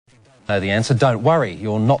Know the answer? Don't worry,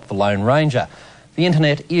 you're not the Lone Ranger. The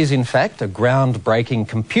internet is, in fact, a groundbreaking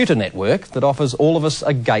computer network that offers all of us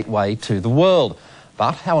a gateway to the world.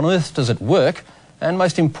 But how on earth does it work? And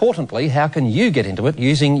most importantly, how can you get into it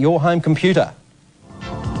using your home computer?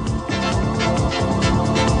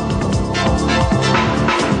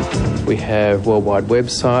 We have worldwide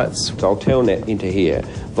websites. I'll telnet into here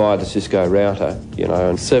via the Cisco router, you know,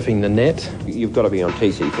 and Surfing the net. you've got to be on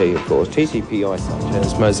TCP, of course. TCP/IP.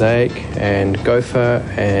 There's Mosaic and Gopher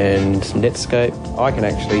and Netscape. I can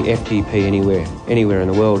actually FTP anywhere in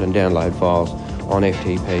the world and download files on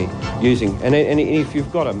FTP using, and if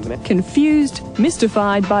you've got a... Confused,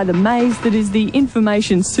 mystified by the maze that is the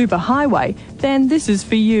information superhighway, then this is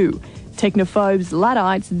for you. Technophobes,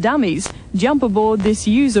 Luddites, dummies, jump aboard this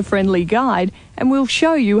user-friendly guide and we'll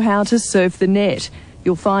show you how to surf the net.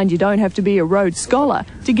 You'll find you don't have to be a Rhodes Scholar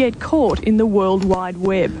to get caught in the World Wide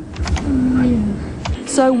Web.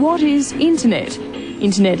 So what is Internet?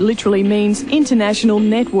 Internet literally means international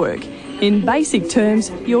network. In basic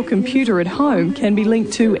terms, your computer at home can be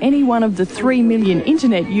linked to any one of the 3 million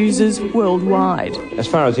internet users worldwide. As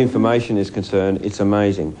far as information is concerned, it's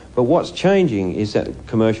amazing. But what's changing is that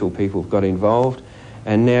commercial people have got involved,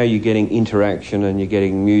 and now you're getting interaction and you're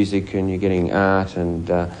getting music and you're getting art and,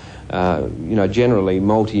 you know, generally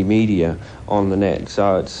multimedia on the net.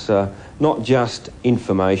 So it's not just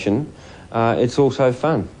information, it's also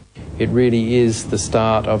fun. It really is the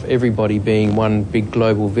start of everybody being one big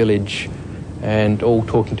global village and all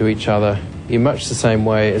talking to each other in much the same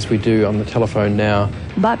way as we do on the telephone now.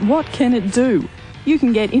 But what can it do? You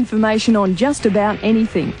can get information on just about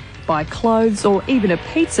anything. Buy clothes or even a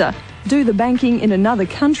pizza, do the banking in another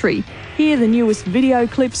country, hear the newest video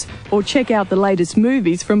clips or check out the latest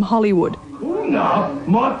movies from Hollywood. Hakuna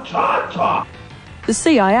Matata. The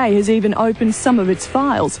CIA has even opened some of its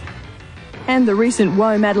files. And the recent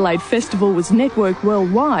Womadelaide Festival was networked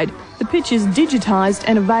worldwide. The pictures digitised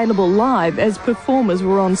and available live as performers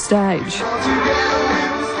were on stage.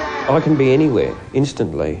 I can be anywhere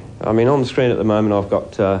instantly. I mean, on the screen at the moment I've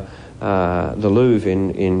got the Louvre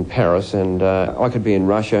in Paris, and I could be in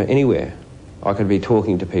Russia, anywhere. I could be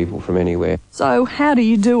talking to people from anywhere. So how do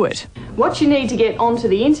you do it? What you need to get onto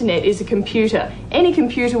the internet is a computer. Any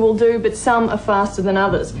computer will do, but some are faster than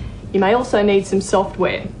others. You may also need some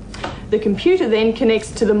software. The computer then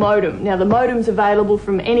connects to the modem. Now the modem's available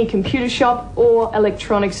from any computer shop or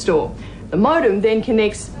electronics store. The modem then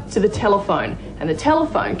connects to the telephone, and the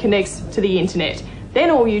telephone connects to the internet. Then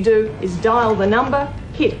all you do is dial the number,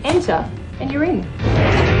 hit enter, and you're in.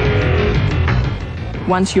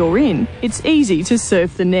 Once you're in, it's easy to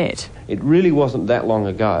surf the net. It really wasn't that long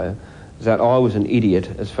ago that I was an idiot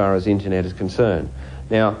as far as internet is concerned.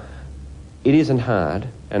 Now, it isn't hard,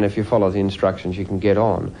 and if you follow the instructions you can get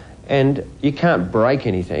on. And you can't break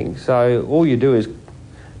anything, so all you do is,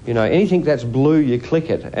 you know, anything that's blue, you click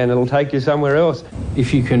it, and it'll take you somewhere else.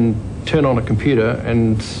 If you can turn on a computer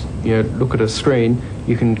and, you know, look at a screen,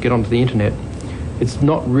 you can get onto the internet. It's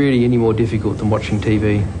not really any more difficult than watching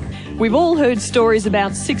TV. We've all heard stories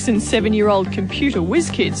about 6- and 7-year-old computer whiz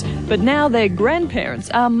kids, but now their grandparents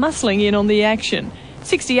are muscling in on the action.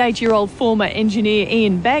 68-year-old former engineer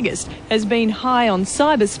Ian Baggist has been high on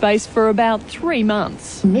cyberspace for about 3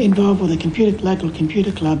 months. I'm involved with a local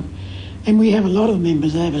computer club, and we have a lot of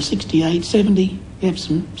members over 68, 70. We have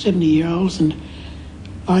some 70-year-olds, and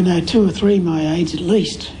I know 2 or 3 my age at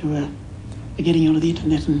least who are getting onto the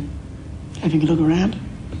internet and having a look around.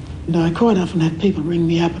 And I quite often have people ring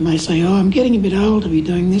me up and they say, oh, I'm getting a bit old to be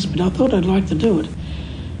doing this, but I thought I'd like to do it.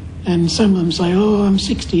 And some of them say, oh, I'm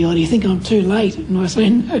 60, or do you think I'm too late? And I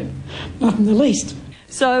say, no, not in the least.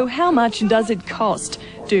 So how much does it cost?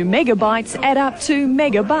 Do megabytes add up to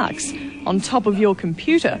megabucks? On top of your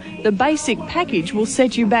computer, the basic package will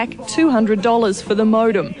set you back $200 for the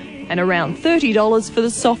modem and around $30 for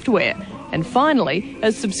the software. And finally,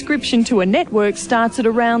 a subscription to a network starts at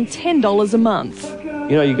around $10 a month.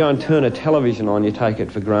 You know, you go and turn a television on, you take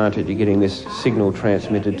it for granted, you're getting this signal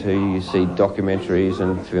transmitted to you, you see documentaries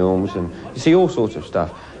and films, and you see all sorts of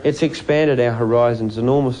stuff. It's expanded our horizons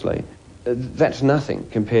enormously. That's nothing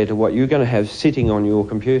compared to what you're going to have sitting on your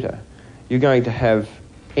computer. You're going to have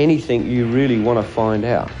anything you really want to find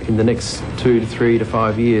out. In the next 2 to 3 to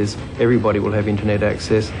 5 years, everybody will have internet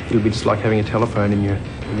access. It'll be just like having a telephone in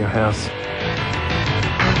your house.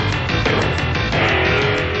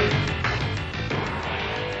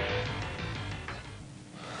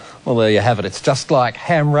 Well, there you have it. It's just like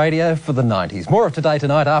ham radio for the 90s. More of Today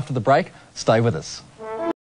Tonight after the break. Stay with us.